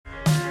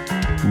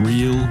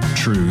Real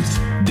Truth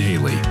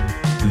Daily.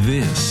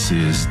 This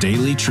is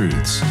Daily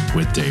Truths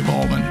with Dave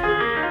Ahlman.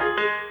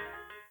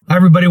 Hi,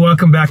 everybody.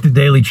 Welcome back to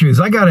Daily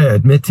Truths. I got to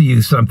admit to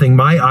you something.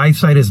 My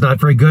eyesight is not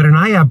very good, and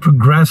I have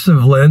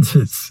progressive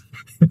lenses.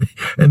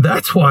 And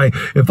that's why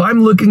if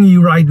I'm looking at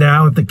you right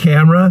now at the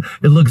camera,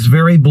 it looks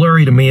very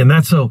blurry to me. And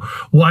that's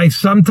why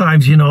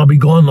sometimes, I'll be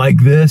going like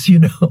this,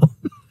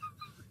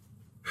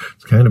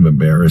 It's kind of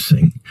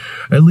embarrassing.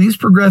 At least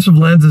progressive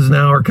lenses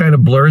now are kind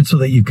of blurred so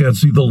that you can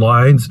see the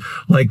lines,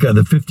 like the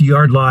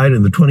 50-yard line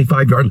and the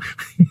 25-yard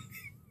line.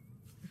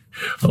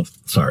 Oh,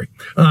 sorry.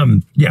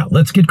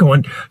 Let's get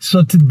going.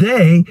 So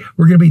today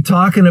we're going to be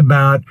talking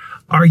about,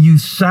 are you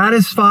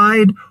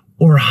satisfied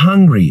or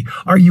hungry?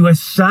 Are you a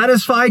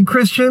satisfied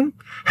Christian,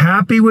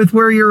 happy with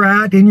where you're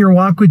at in your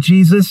walk with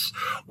Jesus,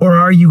 or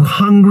are you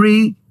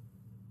hungry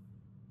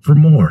for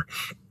more?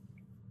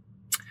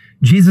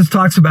 Jesus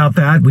talks about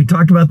that. We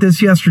talked about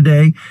this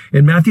yesterday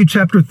in Matthew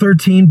chapter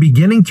 13,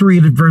 beginning to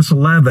read at verse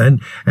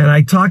 11. And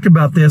I talked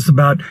about this,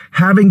 about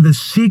having the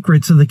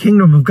secrets of the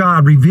kingdom of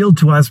God revealed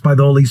to us by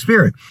the Holy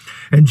Spirit.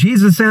 And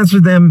Jesus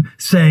answered them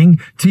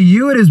saying, to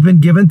you it has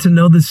been given to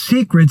know the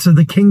secrets of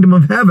the kingdom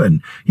of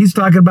heaven. He's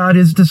talking about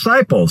his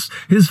disciples,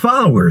 his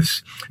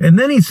followers. And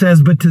then he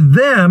says, but to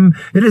them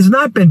it has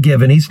not been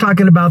given. He's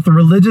talking about the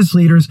religious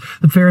leaders,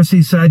 the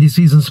Pharisees,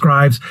 Sadducees, and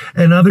scribes,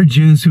 and other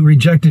Jews who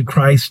rejected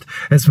Christ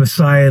as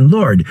Messiah and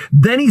Lord.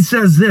 Then he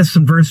says this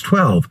in verse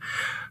 12,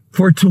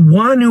 for to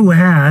one who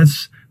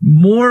has,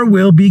 more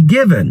will be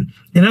given.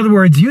 In other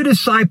words, you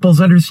disciples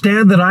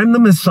understand that I'm the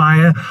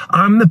Messiah,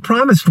 I'm the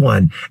promised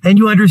one. And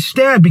you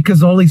understand,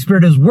 because the Holy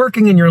Spirit is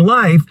working in your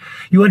life,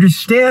 you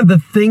understand the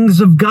things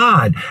of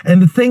God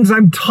and the things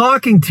I'm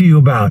talking to you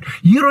about.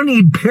 You don't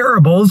need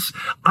parables.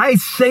 I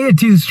say it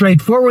to you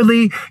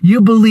straightforwardly.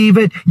 You believe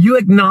it, you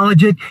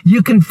acknowledge it,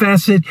 you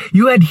confess it,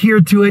 you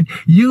adhere to it,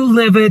 you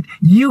live it,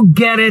 you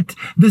get it.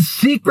 The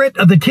secret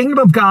of the kingdom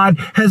of God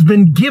has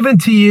been given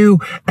to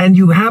you, and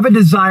you have a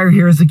desire.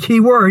 Here's the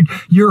key word.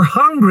 You're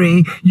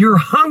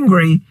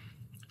hungry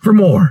for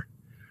more.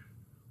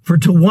 For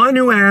to one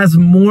who has,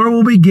 more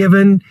will be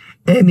given,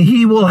 and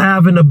he will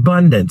have an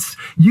abundance.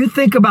 You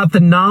think about the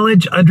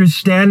knowledge,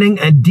 understanding,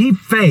 and deep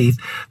faith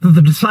that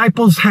the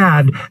disciples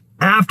had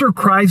after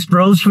Christ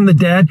rose from the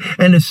dead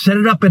and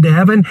ascended up into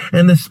heaven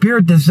and the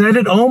Spirit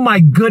descended. Oh my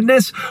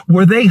goodness,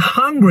 were they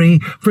hungry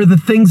for the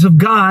things of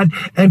God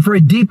and for a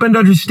deepened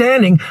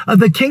understanding of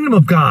the kingdom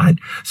of God.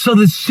 So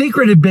the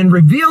secret had been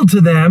revealed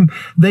to them.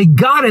 They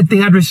got it,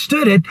 they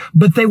understood it,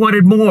 but they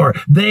wanted more.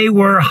 They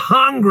were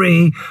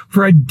hungry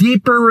for a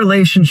deeper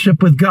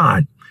relationship with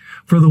God.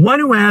 For the one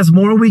who has,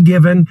 more will be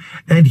given,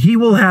 and he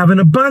will have an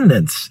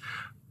abundance.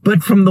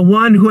 But from the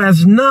one who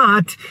has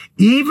not,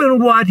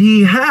 even what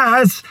he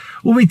has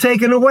will be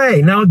taken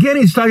away. Now, again,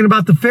 he's talking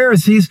about the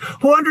Pharisees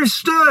who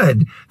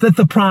understood that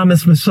the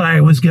promised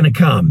Messiah was going to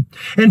come.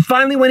 And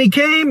finally, when he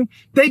came,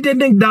 they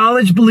didn't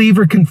acknowledge, believe,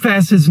 or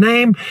confess his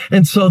name.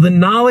 And so the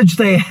knowledge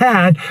they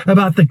had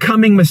about the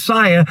coming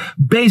Messiah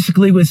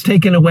basically was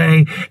taken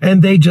away,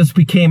 and they just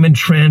became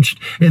entrenched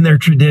in their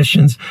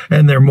traditions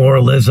and their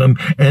moralism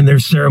and their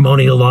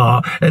ceremonial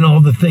law and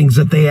all the things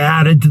that they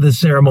added to the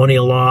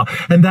ceremonial law.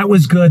 And that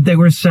was good. They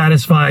were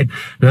satisfied.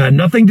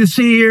 Nothing to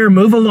see here.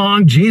 Move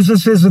along.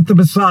 Jesus isn't the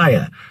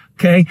Messiah.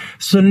 Okay.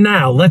 So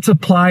now let's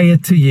apply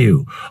it to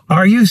you.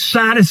 Are you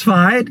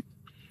satisfied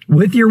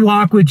with your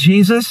walk with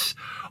Jesus,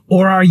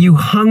 or are you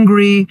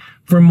hungry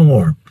for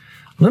more?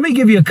 Let me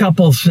give you a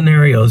couple of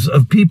scenarios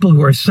of people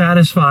who are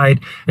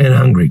satisfied and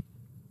hungry.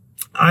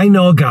 I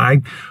know a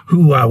guy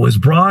who was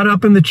brought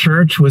up in the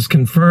church, was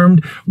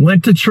confirmed,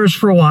 went to church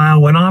for a while,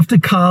 went off to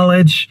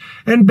college,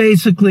 and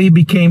basically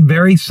became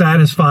very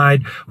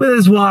satisfied with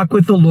his walk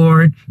with the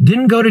Lord,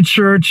 didn't go to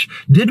church,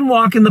 didn't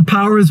walk in the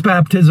power of his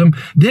baptism,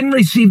 didn't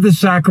receive the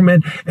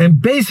sacrament.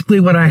 And basically,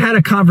 when I had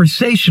a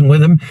conversation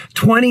with him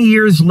 20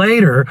 years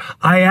later,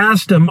 I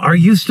asked him, are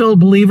you still a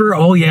believer?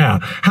 Oh, yeah.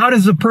 How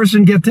does a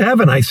person get to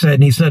heaven? I said,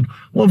 and he said,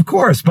 well, of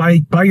course,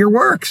 by your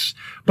works,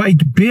 by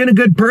being a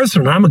good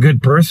person. I'm a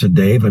good person,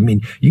 Dave. I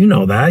mean, you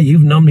know that.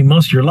 You've known me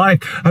most of your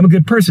life. I'm a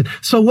good person.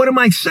 So what am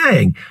I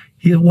saying?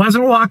 He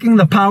wasn't walking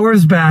the power of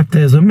his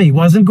baptism. He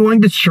wasn't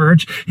going to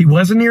church. He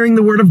wasn't hearing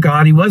the word of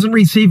God. He wasn't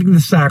receiving the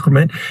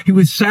sacrament. He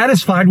was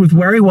satisfied with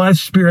where he was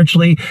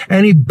spiritually,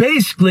 and he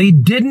basically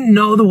didn't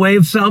know the way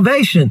of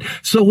salvation.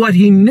 So what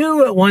he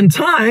knew at one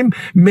time,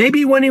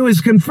 maybe when he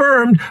was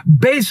confirmed,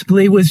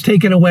 basically was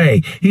taken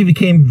away. He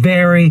became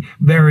very,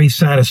 very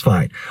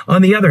satisfied.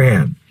 On the other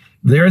hand,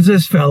 there's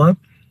this fella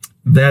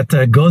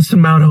that goes to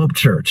Mount Hope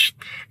Church,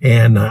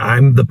 and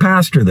I'm the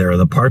pastor there,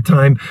 the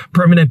part-time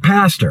permanent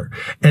pastor.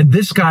 And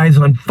this guy's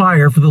on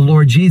fire for the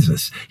Lord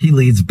Jesus. He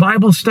leads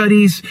Bible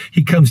studies.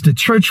 He comes to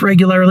church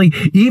regularly.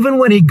 Even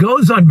when he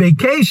goes on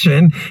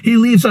vacation, he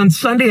leaves on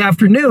Sunday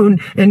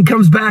afternoon and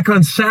comes back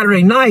on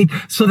Saturday night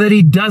so that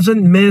he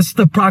doesn't miss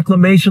the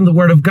proclamation of the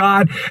Word of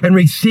God and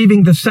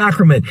receiving the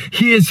sacrament.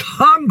 He is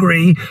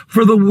hungry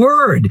for the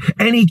Word,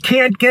 and he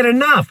can't get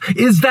enough.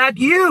 Is that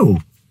you?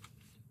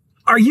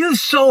 Are you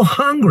so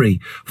hungry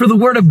for the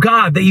Word of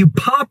God that you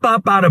pop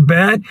up out of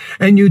bed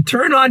and you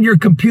turn on your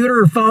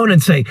computer or phone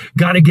and say,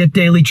 gotta get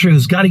Daily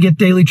Truths, gotta get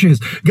Daily Truths,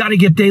 gotta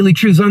get Daily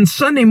Truths? On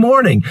Sunday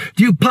morning,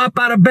 do you pop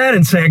out of bed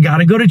and say, I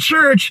gotta go to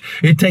church?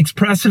 It takes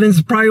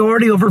precedence,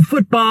 priority over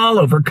football,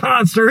 over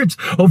concerts,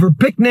 over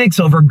picnics,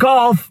 over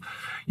golf.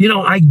 You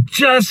know, I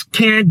just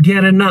can't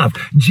get enough.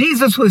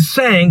 Jesus was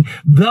saying,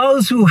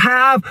 those who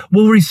have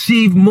will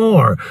receive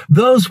more.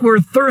 Those who are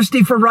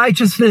thirsty for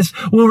righteousness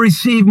will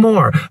receive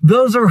more.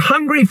 Those who are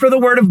hungry for the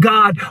Word of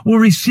God will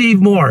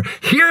receive more.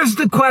 Here's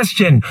the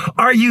question.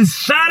 Are you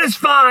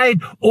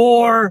satisfied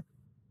or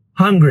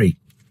hungry?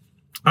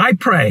 I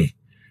pray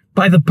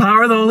by the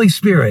power of the Holy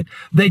Spirit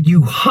that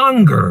you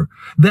hunger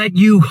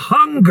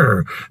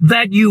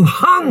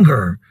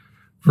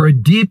for a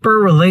deeper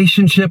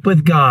relationship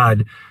with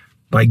God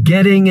by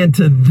getting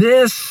into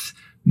this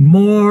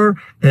more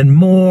and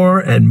more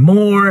and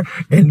more,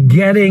 and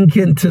getting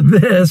into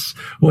this,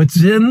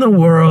 what's in the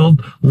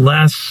world,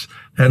 less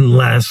and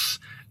less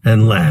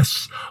and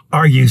less.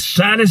 Are you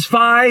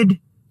satisfied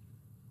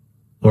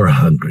or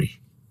hungry?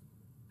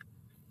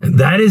 And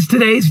that is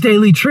today's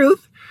Daily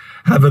Truth.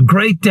 Have a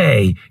great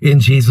day in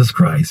Jesus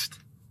Christ.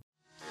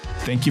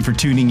 Thank you for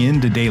tuning in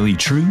to Daily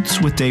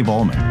Truths with Dave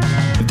Ahlman.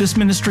 If this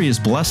ministry is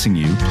blessing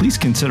you, please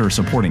consider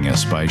supporting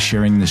us by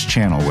sharing this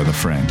channel with a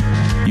friend.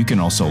 You can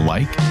also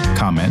like,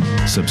 comment,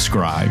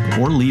 subscribe,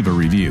 or leave a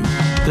review.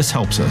 This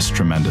helps us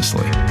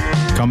tremendously.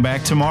 Come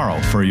back tomorrow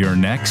for your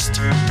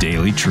next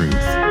Daily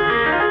Truth.